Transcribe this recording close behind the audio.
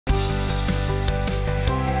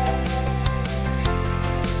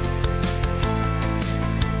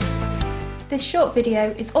This short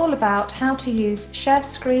video is all about how to use share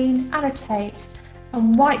screen, annotate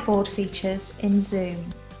and whiteboard features in Zoom.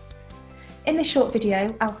 In this short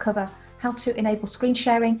video, I'll cover how to enable screen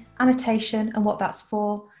sharing, annotation and what that's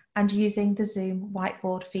for, and using the Zoom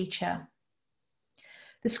whiteboard feature.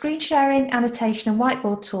 The screen sharing, annotation and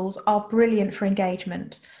whiteboard tools are brilliant for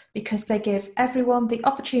engagement because they give everyone the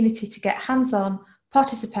opportunity to get hands-on,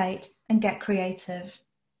 participate and get creative.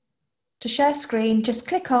 To share screen, just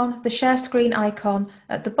click on the share screen icon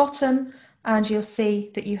at the bottom and you'll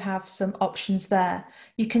see that you have some options there.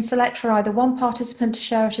 You can select for either one participant to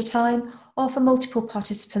share at a time or for multiple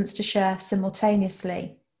participants to share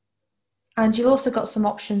simultaneously. And you've also got some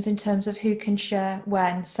options in terms of who can share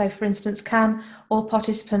when. So for instance, can all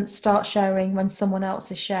participants start sharing when someone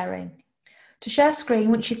else is sharing? To share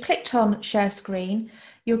screen, once you've clicked on share screen,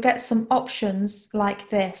 you'll get some options like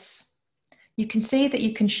this. You can see that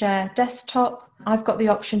you can share desktop. I've got the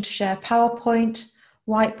option to share PowerPoint,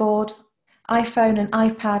 whiteboard, iPhone and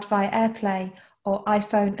iPad via AirPlay, or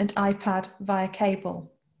iPhone and iPad via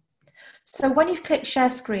cable. So when you've clicked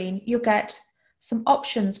share screen, you'll get some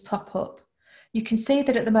options pop up. You can see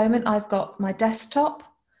that at the moment I've got my desktop,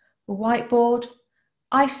 a whiteboard,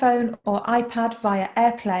 iPhone or iPad via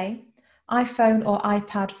AirPlay, iPhone or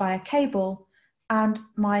iPad via cable, and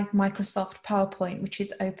my Microsoft PowerPoint, which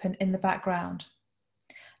is open in the background.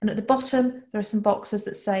 And at the bottom, there are some boxes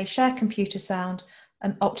that say share computer sound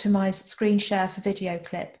and optimize screen share for video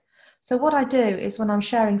clip. So what I do is when I'm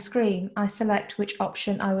sharing screen, I select which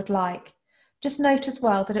option I would like. Just note as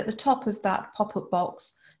well that at the top of that pop-up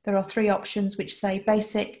box, there are three options which say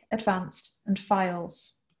basic, advanced, and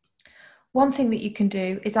files. One thing that you can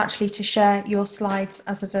do is actually to share your slides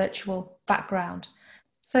as a virtual background.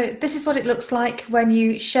 So this is what it looks like when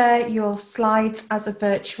you share your slides as a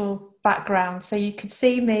virtual background. So you can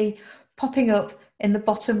see me popping up in the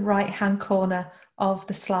bottom right-hand corner of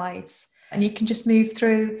the slides. And you can just move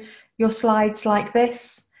through your slides like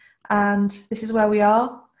this. And this is where we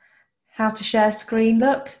are. How to share screen,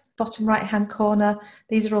 look, bottom right-hand corner.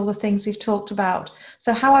 These are all the things we've talked about.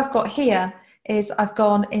 So how I've got here is I've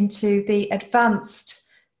gone into the advanced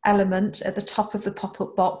element at the top of the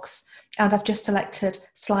pop-up box. And I've just selected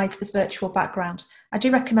slides as virtual background. I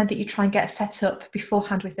do recommend that you try and get set up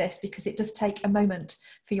beforehand with this because it does take a moment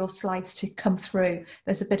for your slides to come through.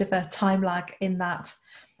 There's a bit of a time lag in that.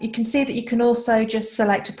 You can see that you can also just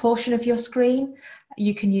select a portion of your screen.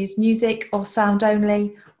 You can use music or sound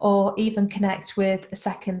only, or even connect with a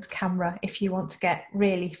second camera if you want to get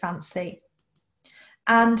really fancy.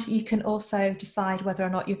 And you can also decide whether or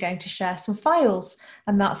not you're going to share some files,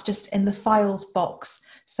 and that's just in the files box.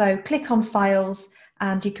 So click on files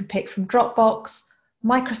and you can pick from Dropbox,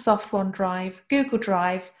 Microsoft OneDrive, Google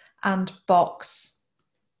Drive and Box.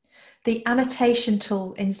 The annotation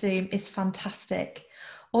tool in Zoom is fantastic.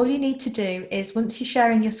 All you need to do is once you're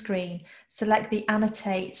sharing your screen, select the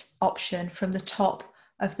annotate option from the top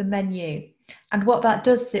of the menu. And what that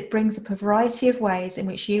does is it brings up a variety of ways in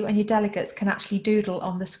which you and your delegates can actually doodle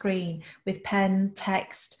on the screen with pen,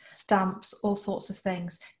 text, stamps, all sorts of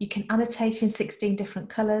things. You can annotate in 16 different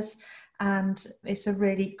colours and it's a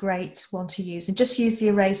really great one to use. And just use the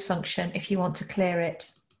erase function if you want to clear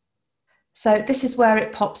it. So this is where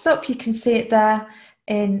it pops up. You can see it there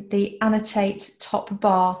in the annotate top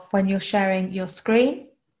bar when you're sharing your screen.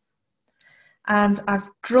 And I've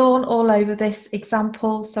drawn all over this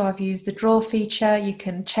example. So I've used the draw feature. You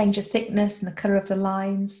can change the thickness and the colour of the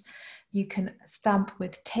lines. You can stamp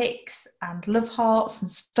with ticks and love hearts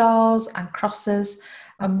and stars and crosses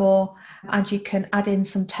and more. And you can add in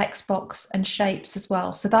some text box and shapes as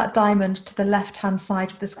well. So that diamond to the left-hand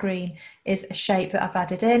side of the screen is a shape that I've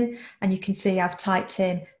added in. And you can see I've typed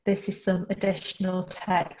in, this is some additional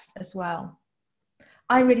text as well.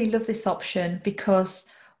 I really love this option because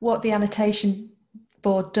what the annotation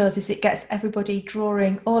board does is it gets everybody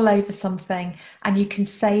drawing all over something, and you can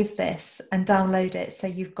save this and download it so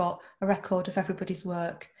you've got a record of everybody's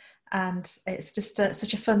work, and it's just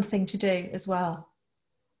such a fun thing to do as well.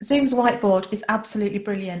 Zoom's whiteboard is absolutely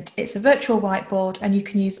brilliant. It's a virtual whiteboard and you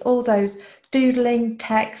can use all those doodling,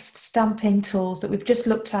 text, stamping tools that we've just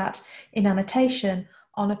looked at in annotation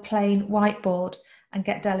on a plain whiteboard and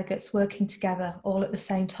get delegates working together all at the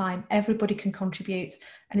same time. Everybody can contribute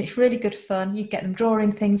and it's really good fun. You get them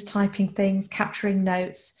drawing things, typing things, capturing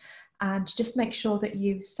notes, and just make sure that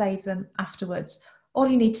you save them afterwards. All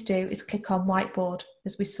you need to do is click on whiteboard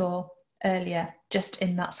as we saw earlier, just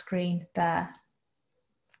in that screen there.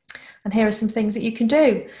 And here are some things that you can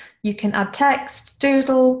do. You can add text,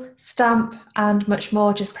 doodle, stamp, and much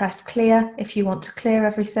more. Just press clear if you want to clear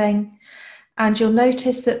everything. And you'll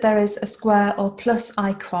notice that there is a square or plus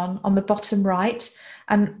icon on the bottom right,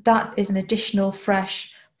 and that is an additional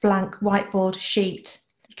fresh blank whiteboard sheet.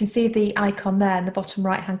 You can see the icon there in the bottom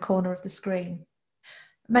right hand corner of the screen.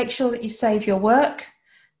 Make sure that you save your work,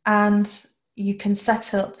 and you can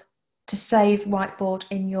set up to save whiteboard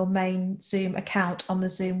in your main Zoom account on the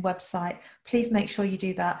Zoom website. Please make sure you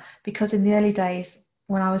do that, because in the early days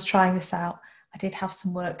when I was trying this out, I did have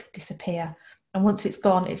some work disappear. And once it's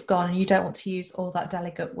gone, and you don't want to use all that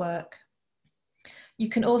delegate work. You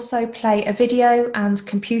can also play a video and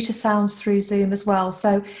computer sounds through Zoom as well.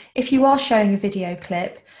 So if you are showing a video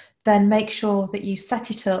clip, then make sure that you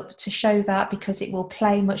set it up to show that, because it will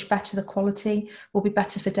play much better. The quality will be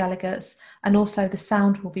better for delegates, and also the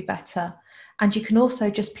sound will be better. And you can also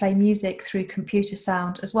just play music through computer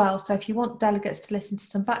sound as well. So if you want delegates to listen to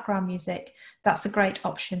some background music, that's a great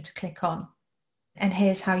option to click on. And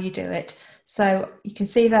here's how you do it. So you can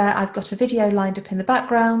see there, I've got a video lined up in the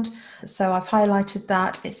background. So I've highlighted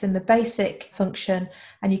that. It's in the basic function,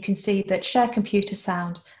 and you can see that share computer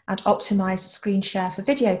sound and optimize screen share for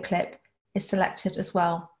video clip is selected as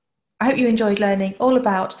well. I hope you enjoyed learning all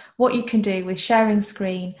about what you can do with sharing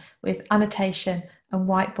screen with annotation and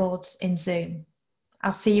whiteboards in Zoom.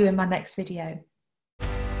 I'll see you in my next video.